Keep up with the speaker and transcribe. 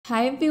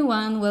Hi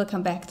everyone,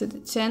 welcome back to the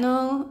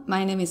channel.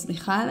 My name is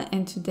Michal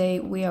and today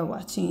we are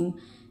watching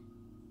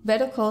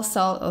Better Call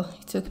Saul. Oh,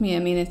 it took me a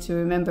minute to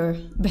remember.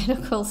 Better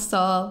Call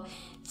Saul,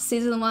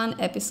 Season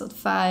 1, Episode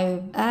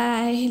 5.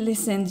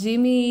 Listen,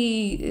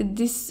 Jimmy,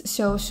 this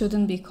show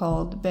shouldn't be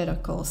called Better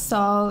Call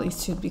Saul. It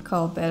should be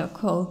called Better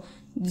Call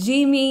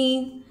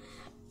Jimmy,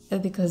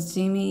 because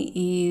Jimmy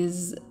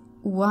is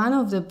one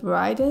of the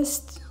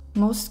brightest,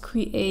 most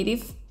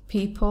creative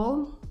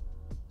people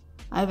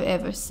I've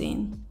ever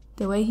seen.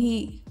 The way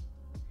he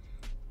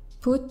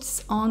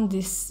puts on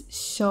this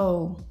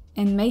show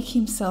and make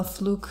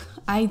himself look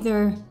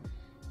either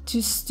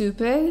too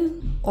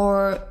stupid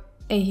or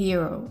a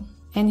hero.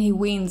 And he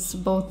wins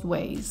both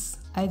ways.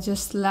 I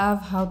just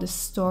love how the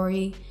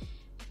story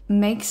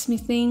makes me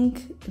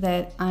think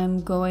that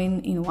I'm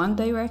going in one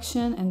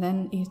direction and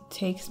then it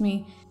takes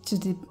me to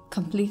the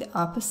complete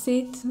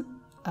opposite,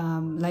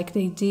 like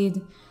they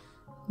did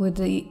with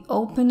the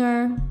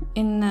opener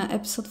in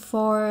episode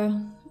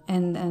 4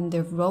 and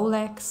the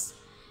Rolex,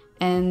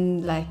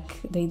 and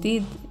like they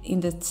did in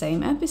the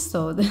same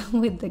episode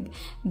with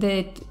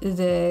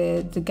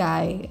the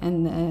guy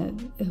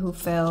and who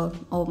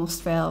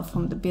almost fell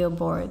from the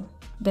billboard.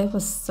 That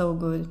was so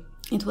good.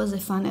 It was a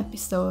fun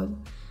episode.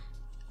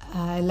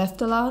 I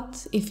laughed a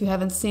lot. If you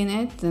haven't seen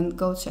it, then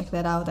go check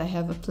that out. I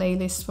have a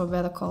playlist for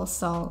Better Call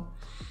Saul.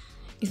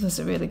 It was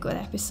a really good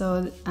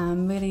episode.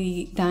 I'm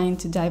really dying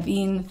to dive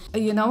in.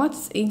 You know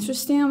what's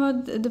interesting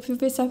about the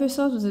previous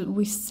episode was that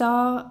we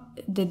saw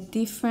the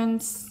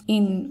difference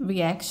in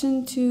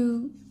reaction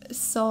to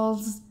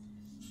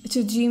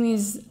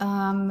Jimmy's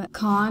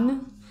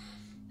con.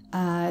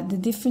 The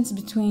difference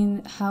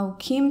between how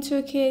Kim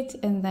took it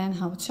and then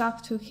how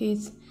Chuck took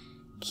it.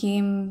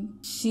 Kim,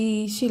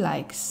 she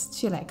likes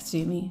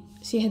Jimmy.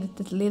 She had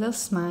that little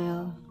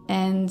smile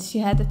and she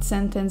had that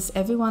sentence,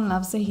 "Everyone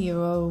loves a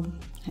hero."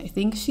 I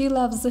think she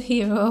loves the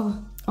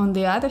hero. On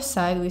the other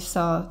side, we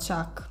saw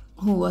Chuck,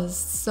 who was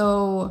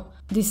so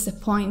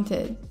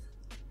disappointed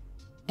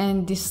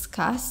and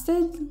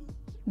disgusted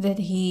that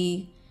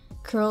he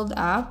curled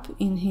up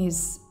in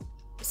his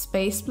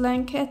space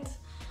blanket.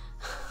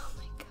 Oh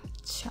my God,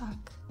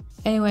 Chuck.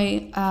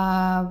 Anyway,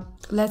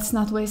 let's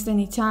not waste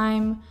any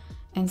time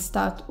and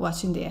start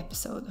watching the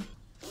episode.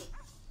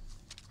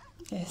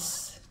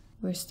 Yes,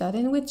 we're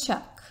starting with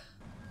Chuck.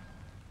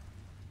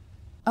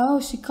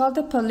 Oh, she called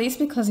the police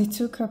because he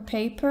took her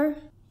paper?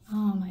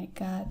 Oh my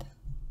God.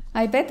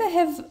 I bet I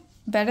have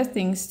better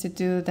things to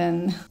do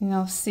than,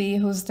 see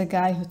who's the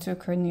guy who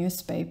took her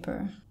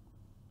newspaper.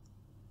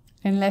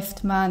 And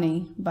left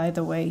money, by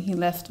the way, he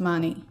left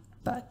money.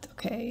 But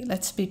okay,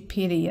 let's be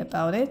petty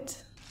about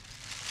it.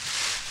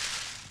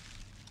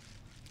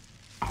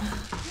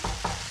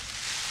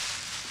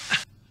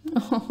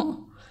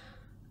 Oh.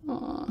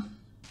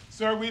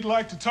 Sir, we'd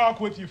like to talk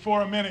with you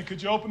for a minute.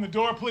 Could you open the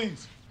door,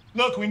 please?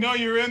 Look, we know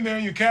you're in there.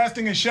 You're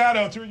casting a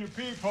shadow through your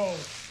peephole.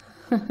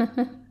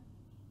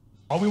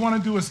 All we want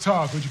to do is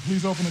talk. Would you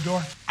please open the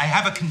door? I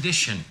have a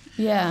condition.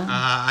 Yeah.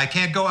 I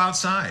can't go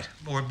outside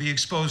or be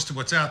exposed to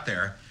what's out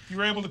there. You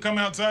were able to come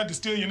outside to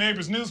steal your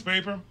neighbor's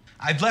newspaper.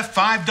 I've left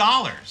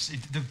 $5.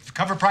 The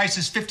cover price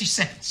is 50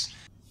 cents.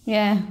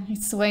 Yeah,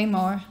 it's way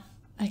more.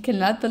 I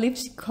cannot believe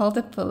she called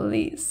the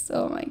police.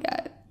 Oh my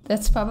God.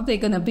 That's probably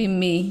gonna be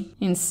me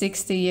in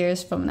 60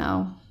 years from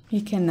now.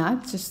 You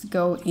cannot just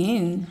go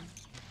in.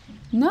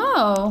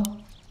 No.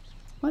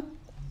 What?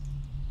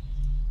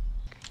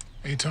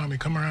 Hey, Tommy,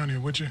 come around here,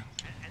 would you?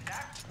 And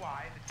that's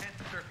why the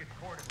 10th Circuit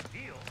Court of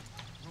Appeals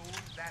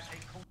ruled that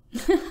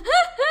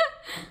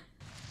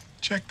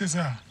Check this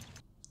out.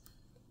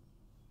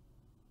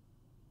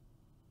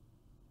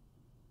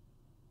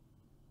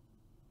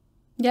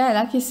 Yeah,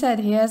 like you said,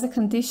 he has a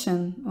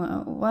condition.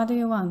 Well, what do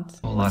you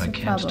want? A whole lot of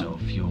camp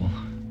stove fuel.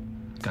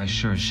 Guy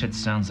sure as shit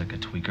sounds like a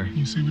tweaker.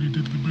 You see what he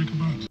did to the breaker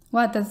box?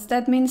 What, does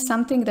that mean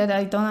something that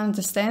I don't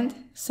understand?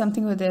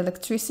 Something with the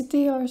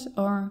electricity or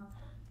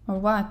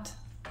what?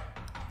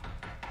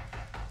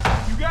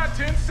 You got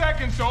 10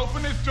 seconds to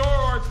open this door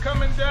or it's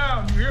coming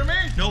down. You hear me?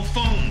 No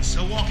phones,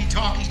 no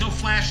walkie-talkies, no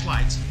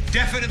flashlights.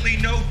 Definitely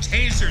no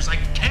tasers. I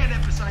can't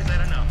emphasize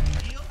that enough.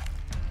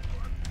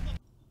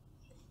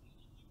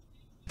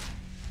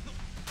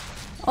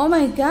 Oh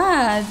my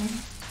God.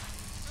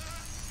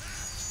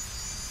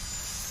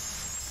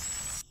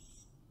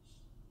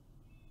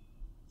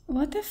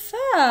 What the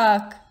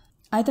fuck?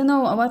 I don't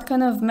know what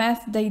kind of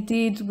math they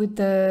did with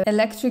the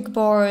electric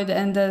board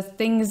and the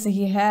things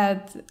he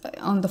had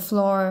on the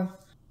floor.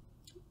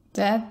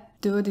 That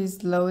dude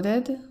is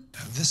loaded.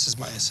 This is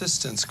my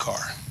assistant's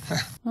car.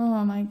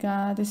 Oh my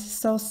God, this is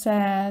so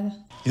sad.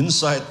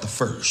 Insight the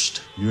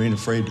first. You ain't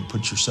afraid to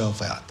put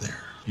yourself out there.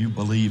 You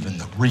believe in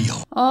the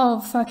real.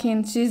 Oh,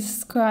 fucking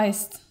Jesus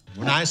Christ.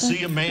 When I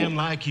see a man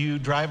like you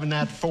driving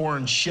that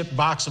foreign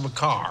shitbox of a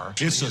car,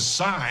 it's a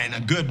sign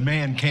a good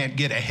man can't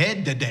get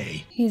ahead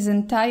today. His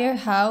entire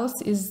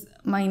house is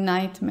my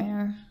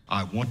nightmare.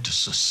 I want to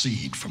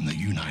secede from the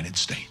United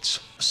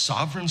States. A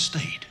sovereign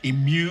state,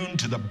 immune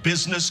to the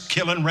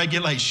business-killing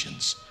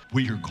regulations.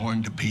 We are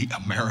going to be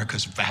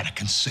America's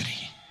Vatican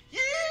City.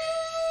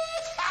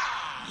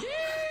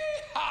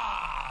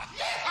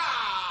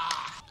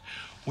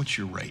 What's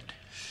your rate?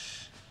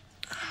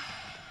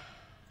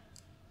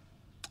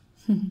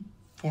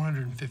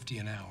 $450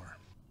 an hour.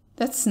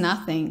 That's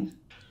nothing.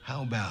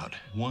 How about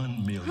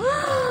 1 million?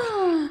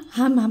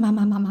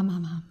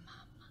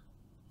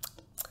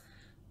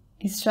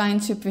 He's trying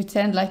to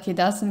pretend like he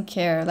doesn't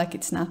care, like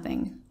it's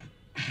nothing.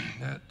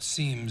 That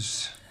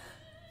seems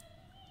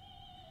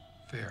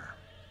fair.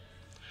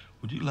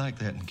 Would you like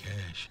that in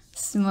cash?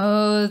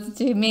 Smooth,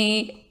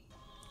 Jimmy.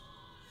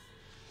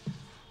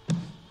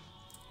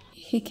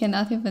 He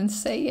cannot even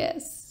say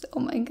yes. Oh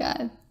my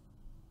God.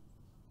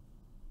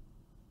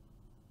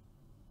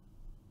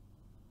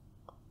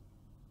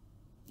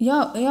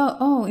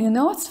 Oh, you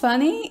know what's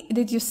funny?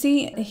 Did you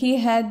see he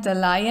had the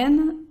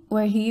lion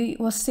where he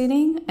was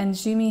sitting and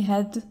Jimmy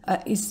had,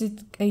 is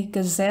it a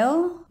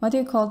gazelle? What do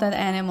you call that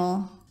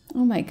animal?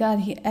 Oh my God,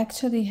 he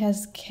actually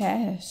has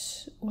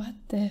cash. What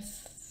the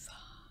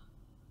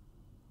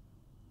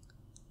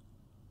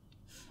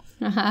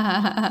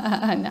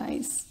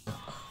nice.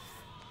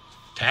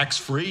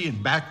 Tax-free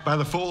and backed by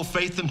the full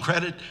faith and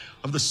credit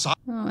of the...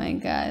 Oh my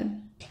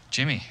God.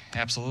 Jimmy,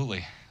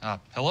 absolutely.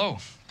 Hello.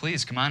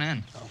 Please, come on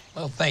in. Oh,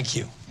 well, thank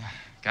you.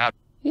 God.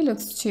 He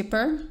looks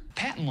cheaper.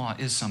 Patent law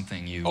is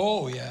something you...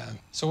 Oh, yeah.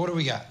 So what do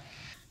we got?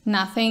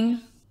 Nothing.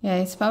 Yeah,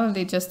 it's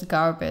probably just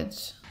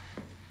garbage.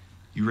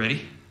 You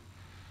ready?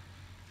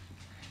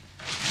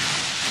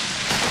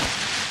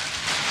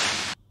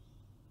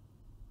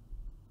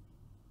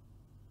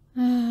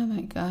 Oh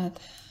my God.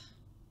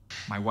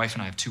 My wife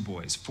and I have 2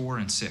 boys, 4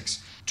 and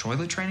 6.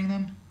 Toilet training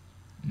them?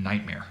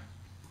 Nightmare.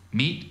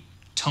 Meet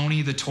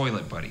Tony the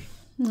toilet buddy.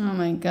 Oh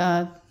my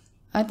God.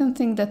 I don't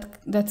think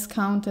that's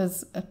count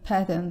as a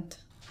patent.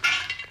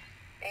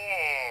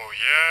 Oh,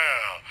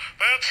 yeah,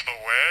 that's the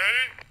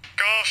way.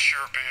 Gosh,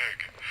 you're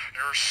big.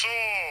 You're so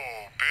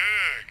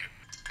big.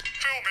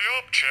 Fill me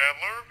up,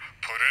 Chandler.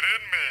 Put it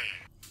in me.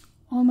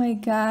 Oh my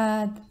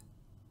God.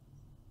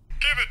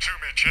 Give it to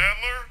me,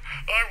 Chandler.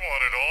 I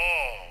want it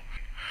all.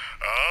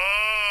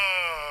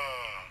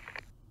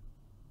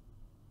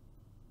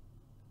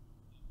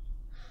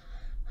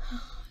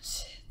 Oh,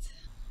 shit.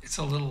 It's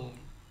a little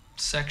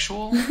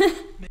sexual.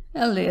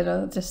 A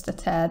little, just a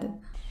tad.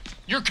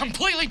 You're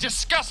completely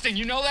disgusting,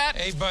 you know that?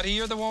 Hey, buddy,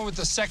 you're the one with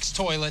the sex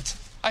toilet.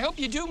 I hope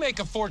you do make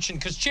a fortune,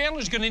 because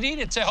Chandler's gonna need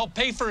it to help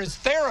pay for his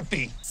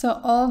therapy.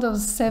 So all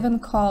those 7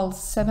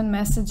 calls, 7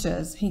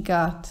 messages he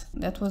got,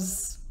 that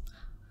was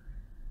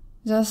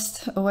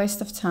just a waste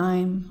of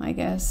time, I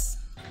guess.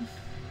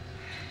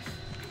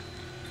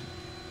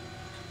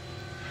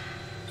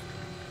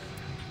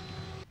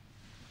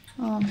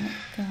 Oh my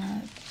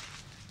God.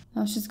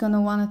 Now she's gonna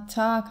want to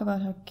talk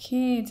about her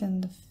kids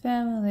and the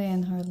family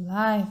and her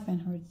life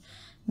and her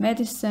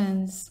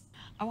medicines.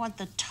 I want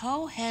the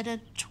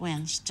toe-headed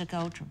twins to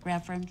go to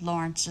Reverend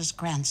Lawrence's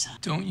grandson.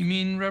 Don't you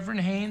mean Reverend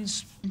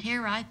Haynes? And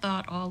here I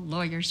thought all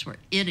lawyers were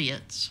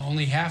idiots.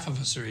 Only half of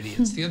us are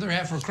idiots. The other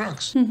half are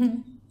crooks.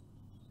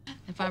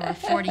 If I were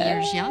 40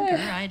 years younger,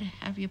 I'd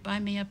have you buy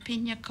me a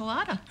pina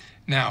colada.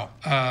 Now,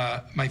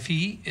 my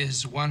fee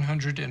is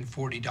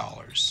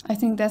 $140. I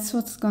think that's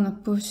what's gonna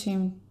push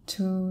him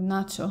to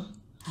Nacho.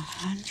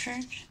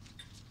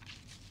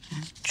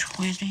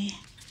 120,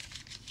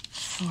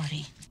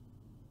 40.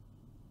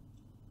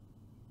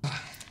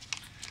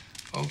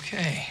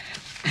 Okay.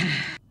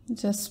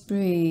 Just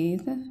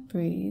breathe,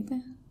 breathe.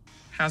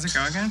 How's it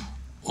go again?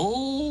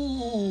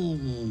 Oh,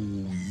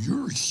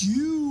 you're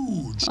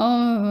huge.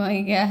 Oh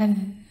my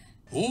God.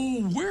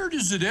 Oh, where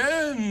does it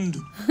end?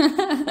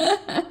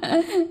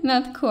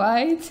 Not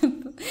quite,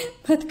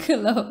 but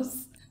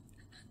close.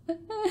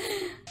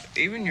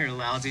 Even your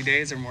lousy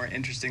days are more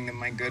interesting than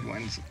my good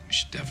ones. We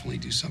should definitely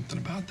do something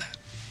about that.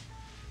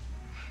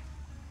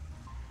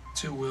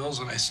 2 wills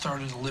and I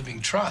started a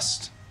living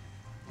trust.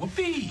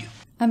 Whoopee!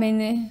 I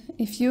mean,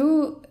 if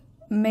you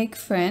make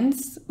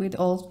friends with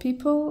old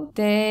people,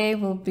 they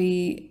will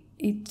be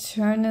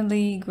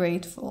eternally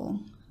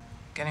grateful.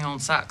 Getting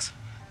old sucks.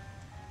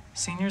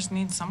 Seniors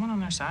need someone on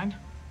their side.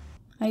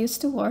 I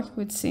used to work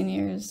with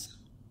seniors,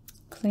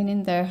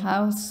 cleaning their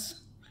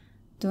house,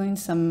 doing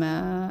some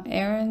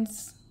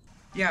errands.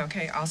 Yeah,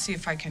 okay, I'll see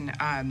if I can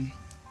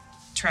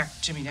track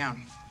Jimmy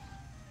down.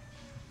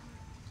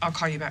 I'll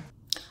call you back.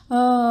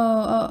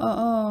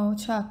 Oh,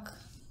 Chuck.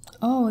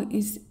 Oh,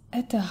 he's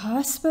at the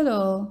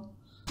hospital.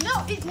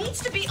 No, it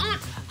needs to be on.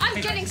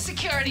 I'm getting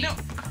security. No.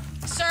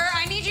 Sir,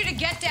 I need you to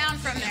get down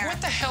from there.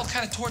 What the hell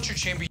kind of torture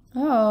chamber?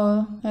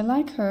 Oh, I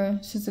like her.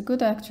 She's a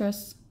good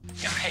actress.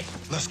 Yeah, hey,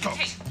 let's go.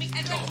 Hey,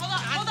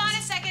 hold on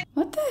a second.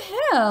 What the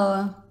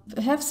hell?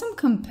 Have some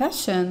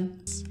compassion.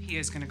 He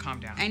is gonna calm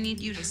down. I need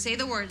you to say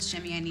the words,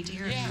 Jimmy. I need to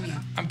hear it from you.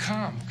 I'm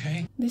calm,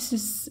 okay?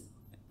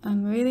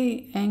 I'm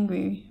really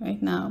angry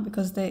right now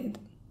because they're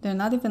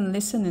not even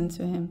listening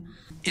to him.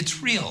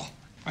 It's real.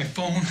 My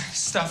phone,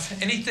 stuff,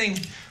 anything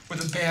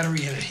with a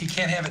battery in it. He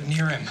can't have it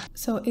near him.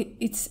 So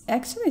it's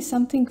actually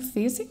something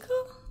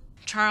physical?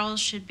 Charles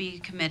should be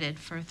committed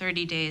for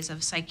 30 days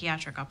of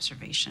psychiatric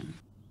observation.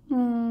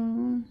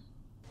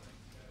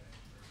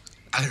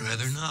 I'd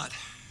rather not.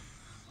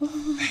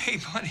 Hey,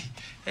 buddy.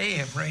 Hey,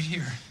 I'm right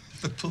here.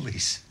 The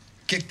police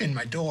kicked in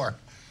my door.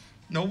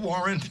 No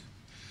warrant,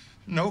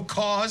 no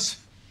cause.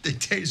 They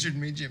tasered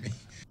me, Jimmy.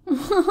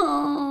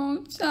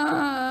 Oh,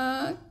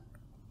 Chuck.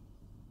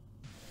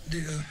 Do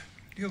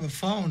you have a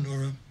phone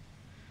or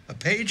a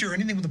page or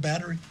anything with a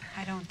battery?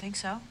 I don't think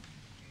so.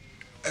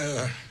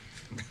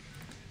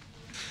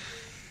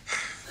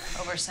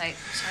 Oversight.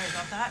 Sorry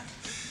about that.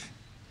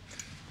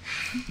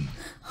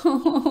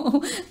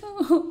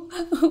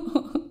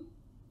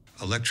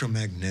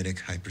 Electromagnetic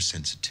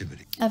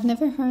hypersensitivity. I've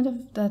never heard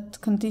of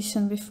that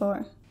condition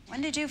before.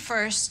 When did you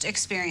first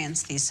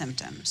experience these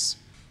symptoms?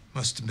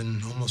 Must have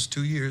been almost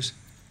 2 years.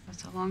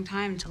 That's a long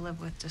time to live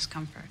with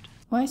discomfort.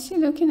 Why is she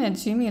looking at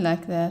Jimmy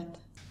like that?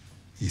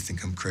 You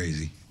think I'm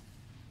crazy?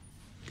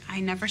 I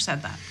never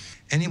said that.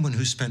 Anyone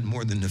who spent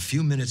more than a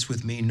few minutes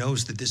with me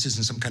knows that this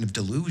isn't some kind of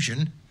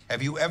delusion.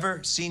 Have you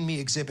ever seen me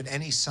exhibit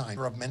any sign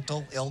of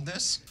mental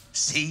illness?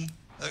 See?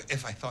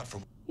 If I thought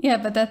for... Yeah,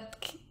 but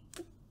that...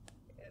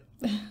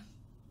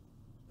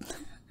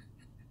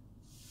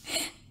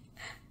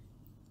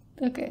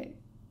 Okay.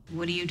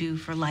 What do you do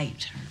for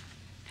light? Or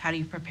how do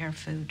you prepare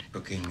food?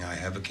 Cooking, I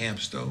have a camp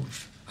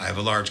stove. I have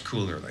a large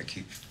cooler that I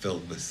keep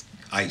filled with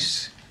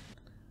ice.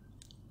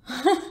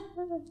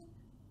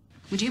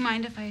 Would you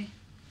mind if I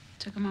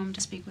took a moment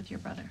to speak with your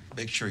brother?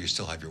 Make sure you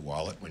still have your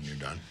wallet when you're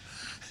done.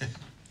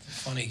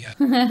 Funny guy.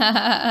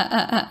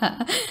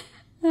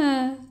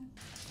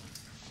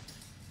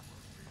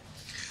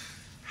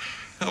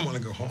 I want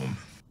to go home.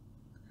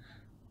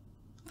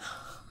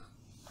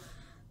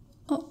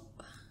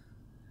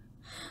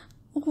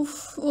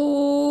 Oof,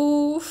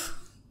 oof.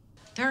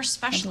 There are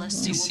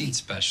specialists. He's seen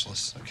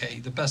specialists, okay?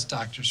 The best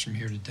doctors from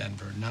here to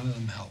Denver. None of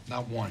them help.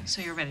 Not one.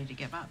 So you're ready to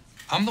give up?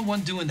 I'm the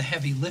one doing the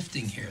heavy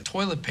lifting here.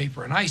 Toilet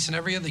paper and ice and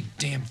every other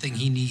damn thing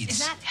he needs.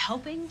 Is that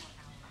helping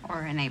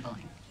or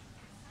enabling?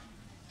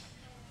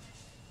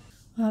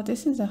 Wow,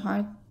 this is a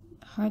hard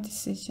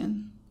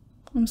decision.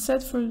 I'm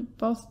sad for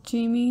both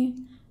Jimmy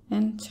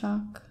and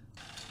Chuck.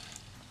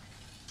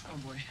 Oh,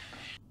 boy.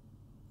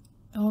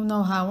 Oh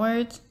no,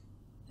 Howard.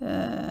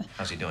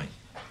 How's he doing?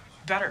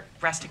 Better.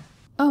 Resting.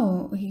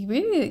 Oh, he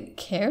really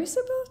cares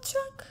about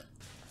Chuck?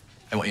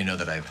 I want you to know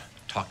that I've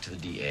talked to the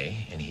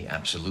DA, and he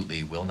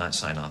absolutely will not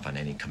sign off on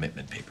any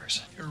commitment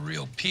papers. You're a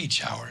real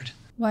peach, Howard.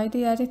 Why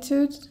the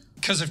attitude?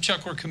 Because if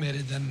Chuck were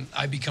committed, then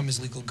I become his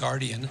legal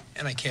guardian,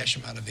 and I cash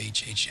him out of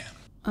HHM.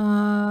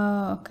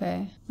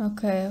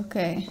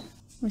 Okay.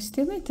 We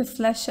still need to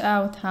flesh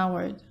out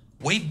Howard.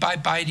 Wave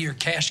bye-bye to your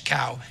cash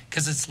cow,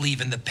 because it's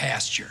leaving the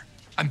pasture.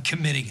 I'm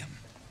committing him.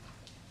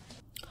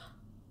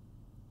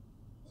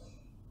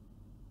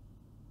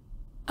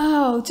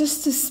 Oh,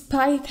 just to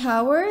spite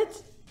Howard?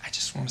 I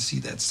just want to see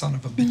that son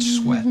of a bitch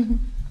sweat.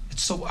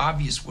 It's so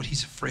obvious what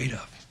he's afraid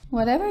of.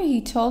 Whatever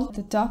he told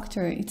the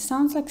doctor, it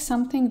sounds like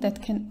something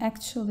that can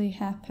actually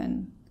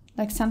happen.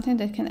 Like something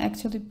that can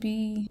actually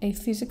be a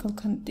physical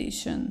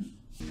condition.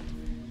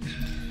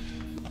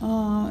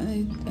 Oh,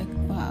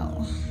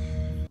 wow.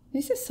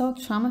 This is so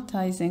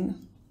traumatizing.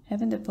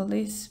 Having the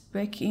police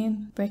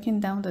breaking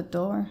down the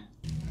door.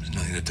 There's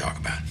nothing to talk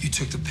about. You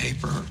took the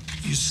paper,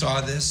 you saw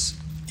this,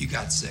 you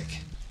got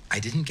sick. I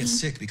didn't get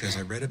sick because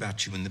I read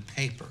about you in the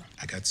paper.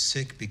 I got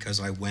sick because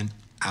I went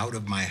out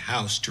of my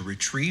house to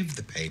retrieve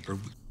the paper.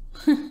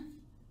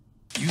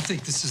 You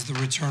think this is the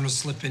return of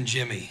Slippin'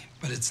 Jimmy,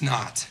 but it's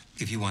not.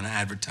 If you want to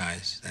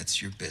advertise,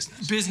 that's your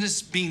business.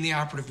 Business being the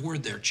operative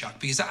word there, Chuck,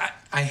 because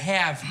I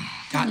have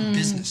gotten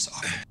business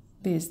off it.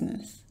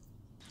 Business.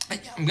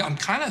 I'm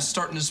kind of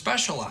starting to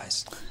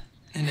specialize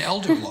in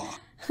elder law.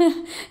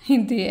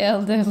 In the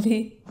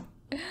elderly.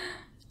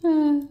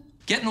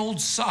 Getting old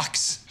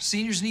sucks.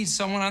 Seniors need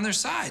someone on their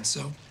side,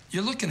 so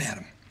you're looking at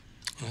them.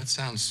 Well, that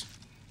sounds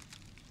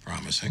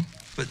promising,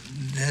 but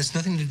it has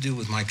nothing to do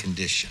with my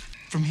condition.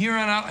 From here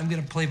on out, I'm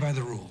going to play by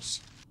the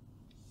rules.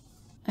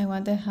 I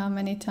wonder how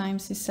many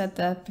times he said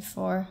that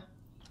before.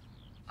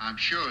 I'm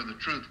sure the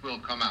truth will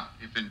come out,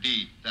 if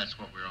indeed that's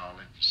what we're all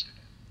interested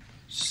in.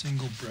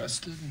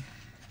 Single-breasted,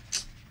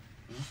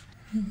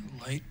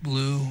 light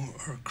blue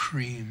or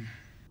cream.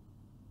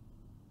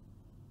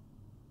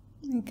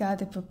 God,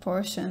 the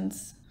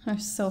proportions are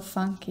so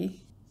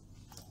funky.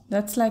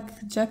 That's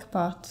like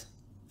jackpot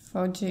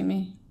for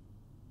Jimmy.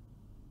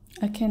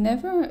 I can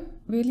never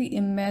really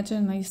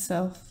imagine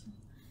myself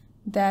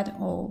that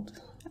old.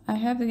 I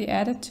have the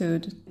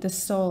attitude, the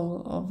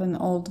soul of an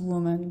old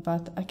woman,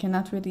 but I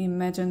cannot really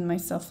imagine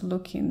myself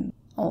looking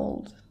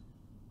old.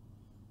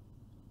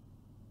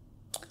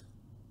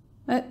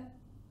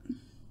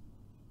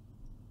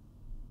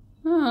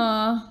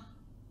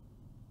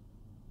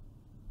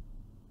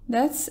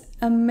 That's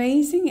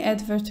amazing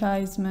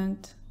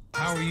advertisement.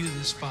 How are you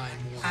this fine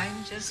morning?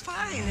 I'm just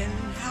fine, and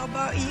how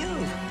about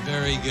you?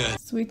 Very good.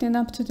 Sweeten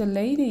up to the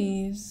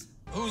ladies.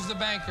 Who's the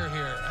banker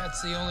here?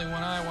 That's the only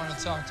one I want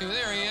to talk to.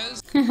 There he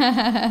is. Good.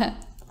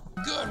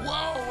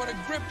 Whoa, what a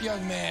grip,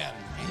 young man.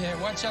 Yeah,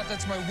 watch out.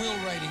 That's my will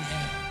writing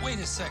hand. Wait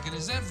a second.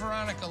 Is that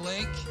Veronica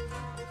Lake?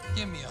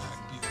 Give me a hug,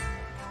 beautiful.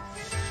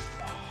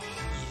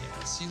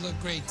 Yes, you look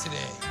great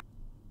today.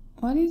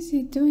 What is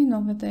he doing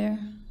over there?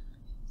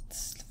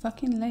 It's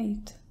fucking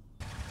late.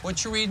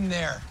 What you reading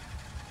there?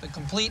 The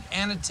complete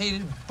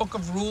annotated book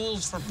of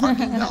rules for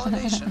parking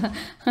validation?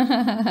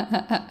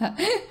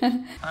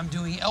 I'm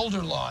doing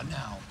elder law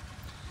now.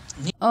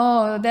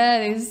 Oh,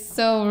 that is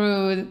so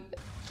rude.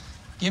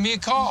 Give me a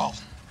call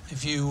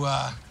if you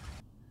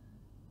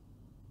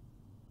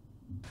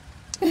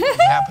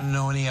happen to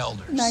know any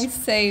elders. Nice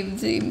save,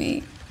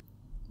 Jimmy.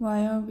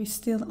 Why are we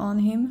still on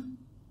him?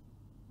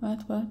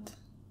 What?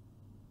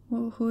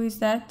 Who is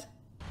that?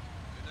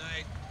 Good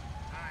night.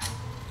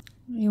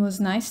 He was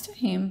nice to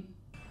him.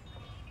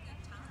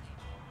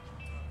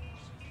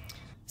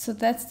 So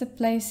that's the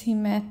place he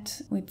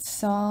met with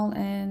Saul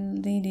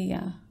and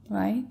Lydia,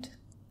 right?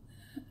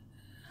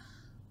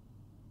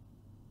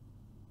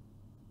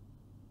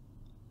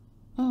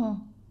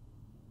 Oh.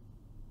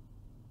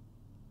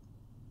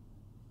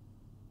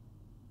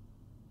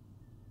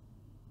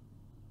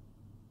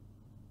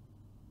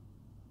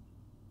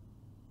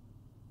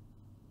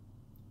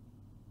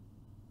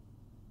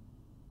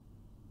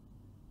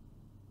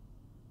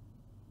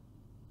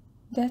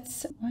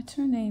 That's, what's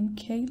her name,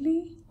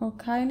 Kaylee? Or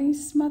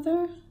Kylie's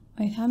mother?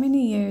 Wait, how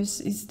many years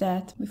is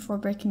that before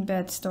Breaking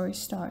Bad story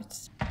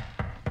starts?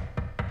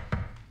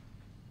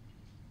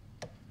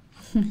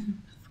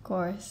 Of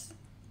course,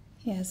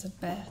 he has a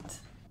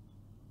bat.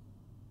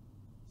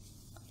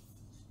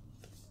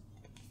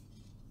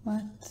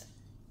 What?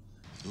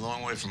 A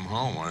long way from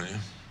home, aren't you?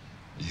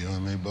 You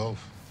and me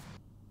both.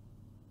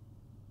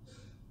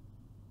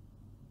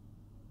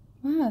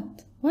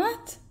 What?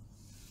 What?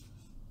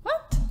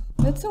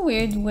 That's a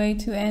weird way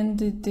to end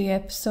the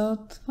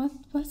episode.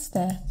 What's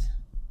that?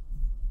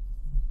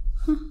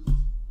 Huh.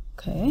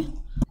 Okay.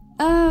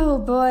 Oh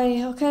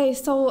boy. Okay,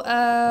 so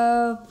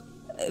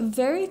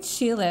very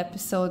chill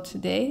episode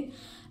today.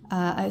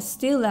 I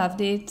still loved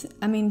it.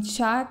 I mean,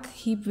 Chuck,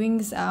 he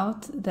brings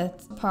out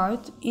that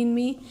part in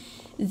me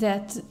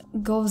that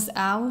goes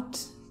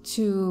out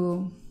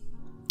to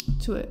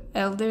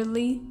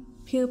elderly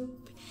people,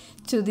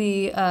 to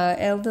the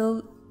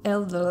elder.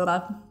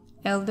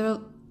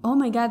 Oh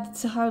my God,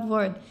 it's a hard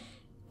word.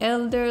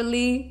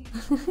 Elderly.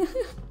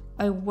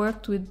 I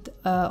worked with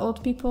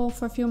old people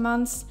for a few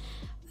months,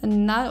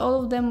 and not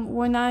all of them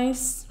were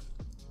nice,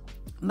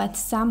 but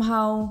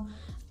somehow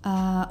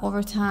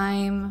over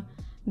time,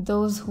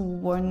 those who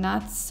were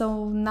not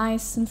so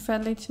nice and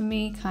friendly to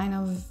me kind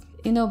of,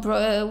 you know,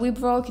 we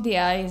broke the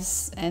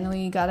ice and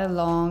we got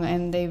along,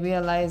 and they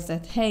realized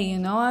that, hey, you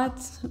know what?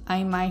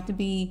 I might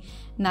be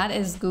not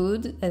as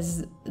good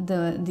as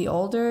the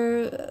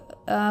older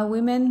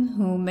women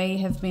who may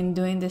have been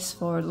doing this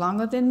for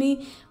longer than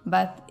me,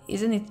 but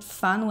isn't it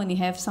fun when you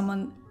have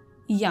someone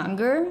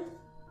younger,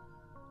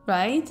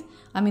 right?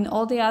 I mean,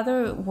 all the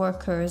other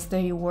workers,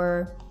 they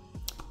were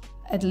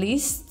at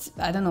least,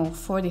 I don't know,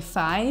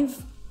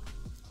 45,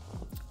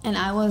 and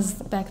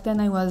back then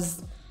I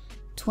was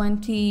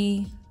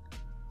 22.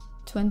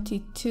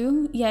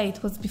 Yeah,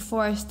 it was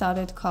before I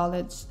started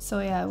college, so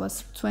yeah, I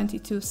was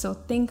 22. So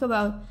think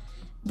about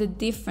the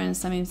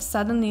difference. I mean,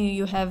 suddenly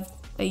you have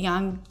a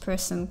young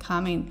person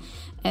coming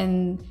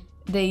and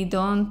they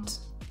don't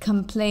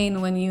complain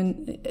when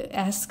you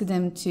ask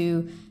them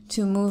to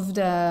move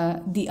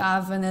the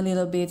oven a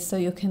little bit so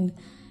you can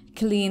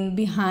clean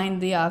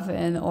behind the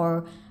oven,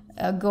 or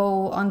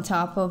go on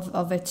top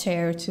of a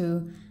chair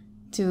to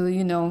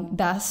you know,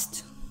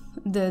 dust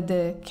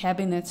the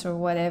cabinets or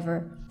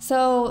whatever.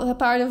 So a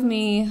part of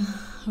me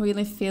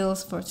really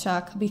feels for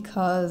Chuck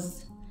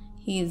because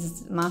he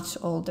is much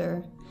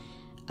older.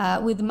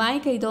 With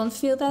Mike, I don't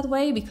feel that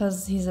way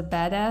because he's a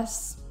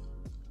badass.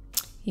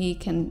 He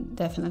can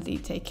definitely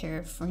take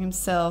care for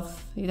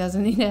himself. He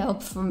doesn't need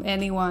help from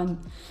anyone.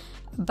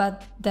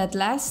 But that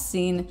last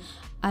scene,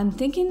 I'm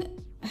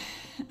thinking,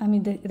 I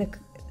mean,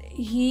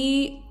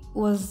 he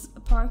was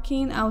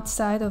parking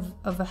outside of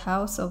a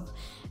house of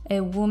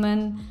a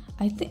woman.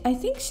 I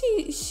think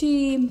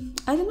she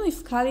I don't know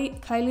if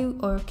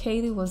Kylie or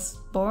Katie was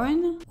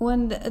born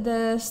when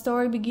the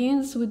story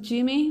begins with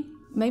Jimmy.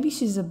 Maybe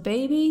she's a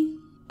baby.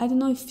 I don't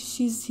know if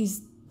she's his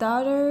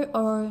daughter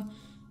or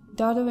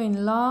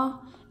daughter-in-law.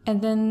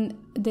 And then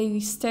they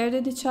stared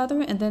at each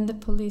other, and then the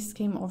police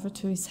came over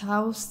to his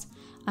house.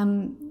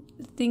 I'm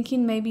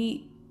thinking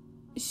maybe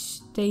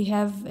they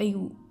have a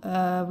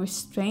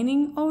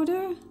restraining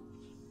order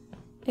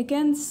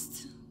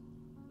against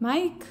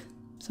Mike.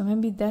 So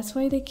maybe that's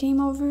why they came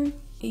over.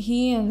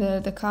 He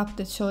and the cop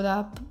that showed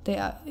up,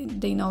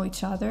 they know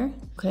each other.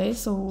 Okay,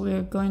 so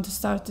we're going to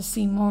start to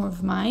see more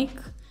of Mike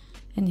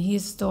and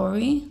his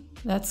story.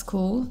 That's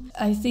cool.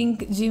 I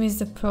think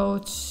Jimmy's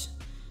approach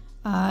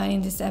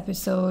in this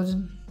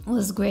episode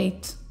was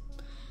great.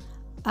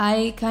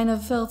 I kind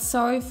of felt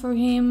sorry for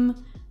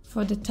him,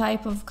 for the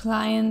type of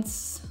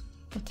clients,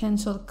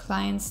 potential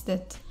clients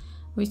that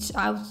reached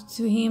out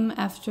to him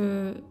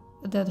after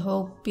that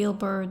whole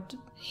Billboard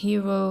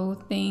hero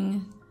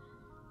thing.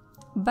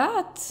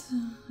 But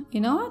you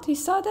know what? He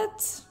saw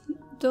that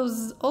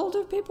those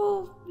older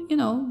people, you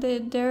know,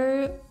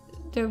 they're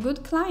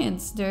good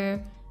clients.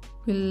 They're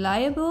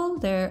reliable,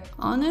 they're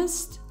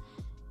honest,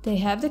 they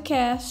have the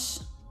cash.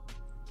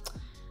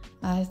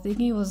 I think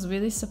he was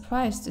really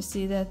surprised to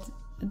see that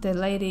the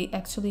lady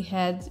actually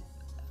had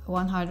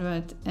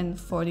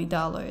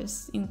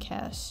 $140 in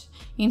cash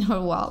in her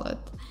wallet.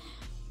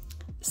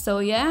 So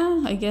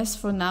yeah, I guess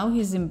for now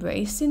he's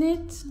embracing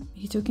it.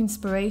 He took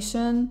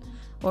inspiration,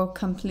 or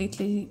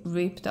completely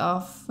ripped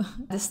off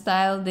the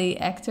style the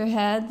actor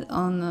had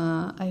on,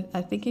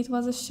 I think it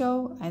was a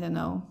show, I don't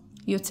know.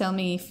 You tell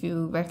me if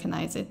you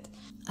recognize it.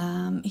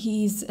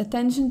 His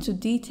attention to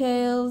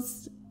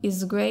details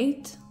is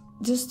great.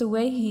 Just the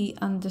way he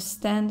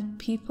understands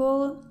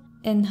people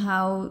and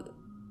how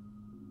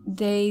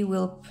they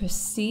will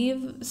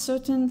perceive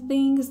certain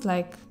things,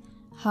 like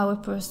how a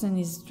person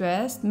is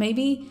dressed.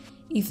 Maybe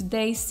if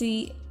they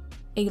see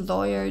a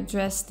lawyer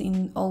dressed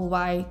in all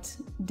white,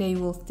 they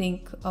will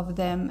think of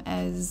them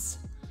as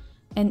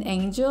an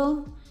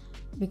angel,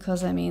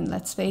 because I mean,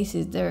 let's face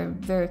it, they're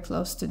very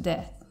close to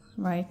death,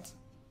 right?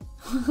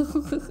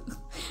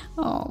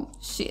 Oh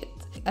shit.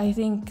 I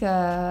think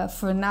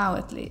for now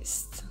at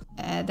least,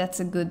 that's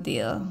a good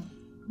deal.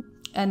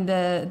 And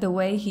the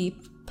way he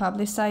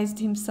publicized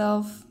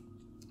himself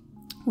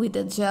with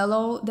the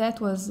jello,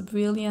 that was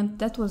brilliant.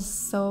 That was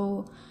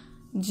so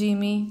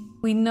Jimmy.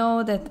 We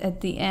know that at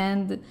the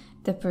end,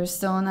 the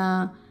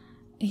persona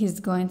he's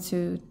going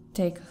to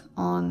take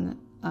on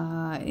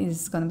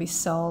is going to be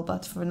Saul.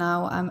 But for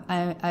now,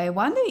 I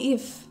wonder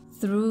if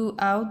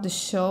throughout the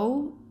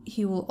show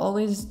he will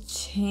always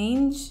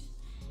change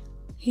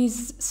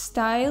his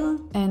style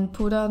and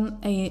put on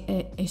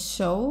a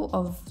show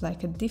of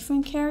like a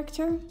different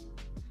character.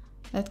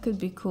 That could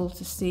be cool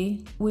to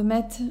see. We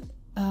met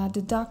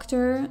the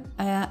doctor.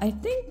 I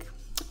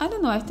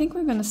think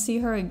we're gonna see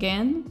her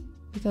again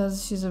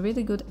because she's a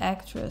really good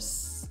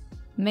actress.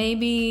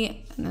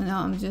 Maybe, no,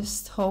 I'm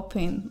just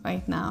hoping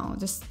right now.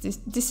 This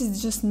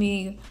is just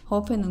me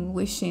hoping and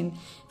wishing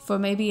for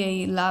maybe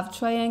a love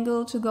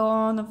triangle to go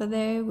on over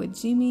there with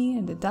Jimmy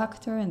and the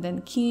doctor, and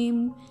then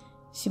Kim.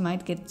 She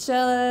might get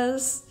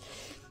jealous.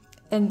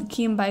 And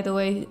Kim, by the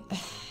way,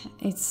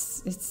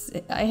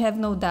 I have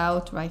no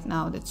doubt right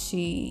now that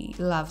she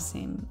loves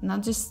him.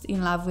 Not just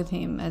in love with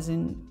him as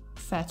in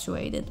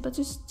infatuated, but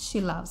just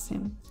she loves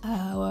him.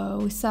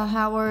 We saw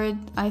Howard.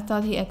 I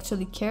thought he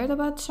actually cared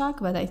about Chuck,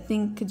 but I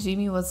think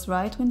Jimmy was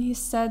right when he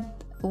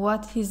said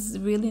what his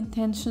real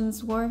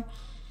intentions were.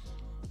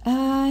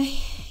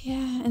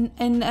 Yeah,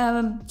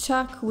 and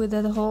Chuck with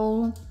that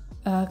whole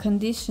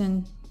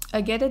condition,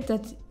 I get it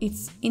that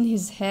it's in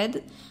his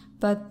head,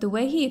 but the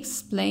way he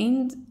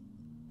explained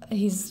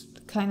his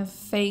kind of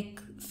fake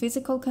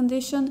physical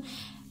condition,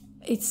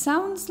 it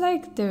sounds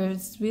like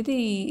there's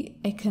really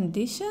a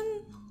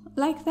condition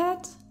like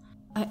that.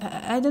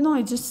 I don't know,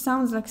 it just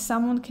sounds like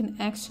someone can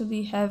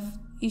actually have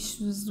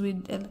issues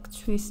with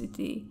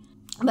electricity.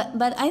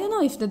 But I don't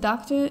know if the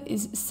doctor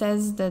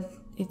says that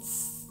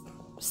it's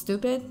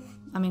stupid.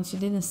 I mean, she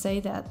didn't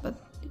say that, but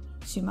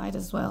she might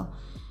as well.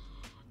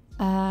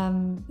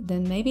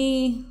 Then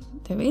maybe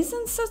there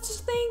isn't such a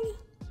thing.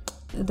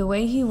 The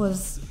way he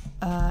was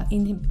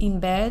in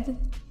bed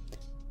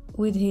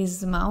with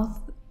his mouth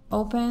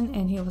open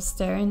and he was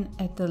staring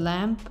at the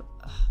lamp.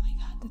 Oh my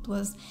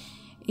god,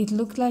 it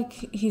looked like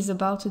he's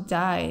about to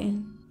die.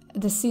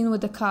 The scene with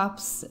the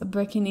cops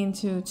breaking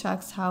into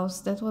Chuck's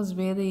house, that was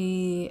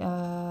really,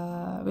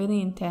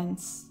 really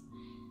intense.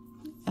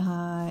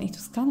 It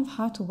was kind of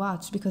hard to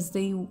watch because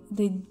they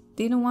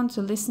didn't want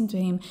to listen to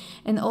him,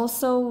 and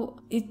also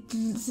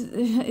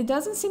it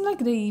doesn't seem like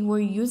they were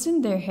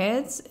using their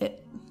heads.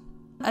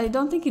 I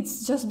don't think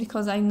it's just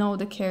because I know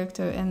the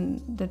character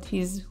and that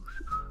he's...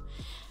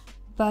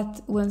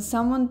 But when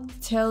someone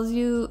tells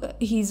you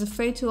he's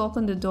afraid to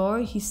open the door,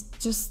 he's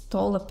just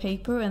stole a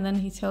paper, and then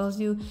he tells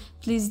you,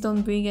 please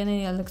don't bring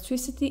any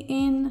electricity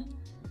in.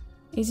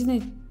 Isn't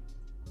it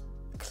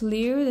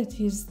clear that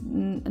he's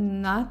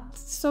not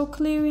so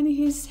clear in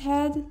his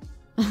head?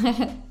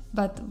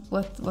 But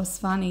what was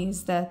funny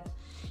is that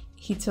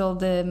he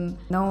told them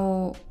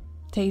no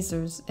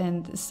tasers,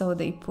 and so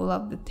they pull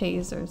up the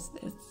tasers.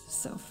 It's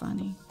so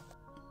funny.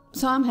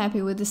 So I'm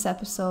happy with this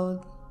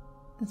episode.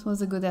 It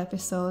was a good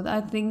episode. I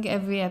think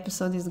every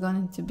episode is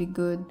going to be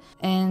good,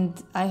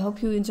 and I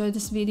hope you enjoyed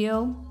this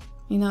video.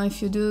 You know,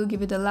 if you do,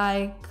 give it a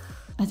like.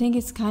 I think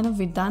it's kind of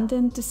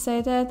redundant to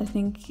say that. I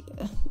think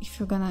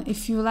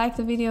if you like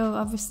the video,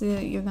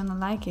 obviously you're gonna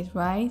like it,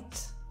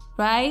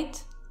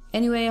 right?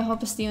 Anyway, I hope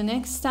to see you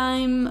next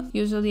time.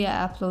 Usually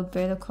I upload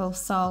Better Call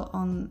Saul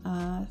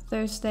on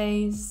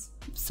Thursdays.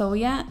 So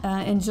yeah,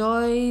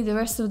 enjoy the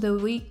rest of the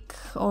week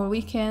or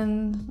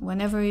weekend,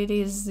 whenever it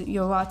is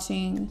you're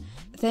watching.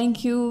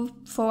 Thank you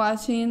for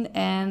watching,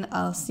 and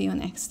I'll see you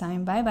next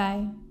time. Bye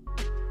bye.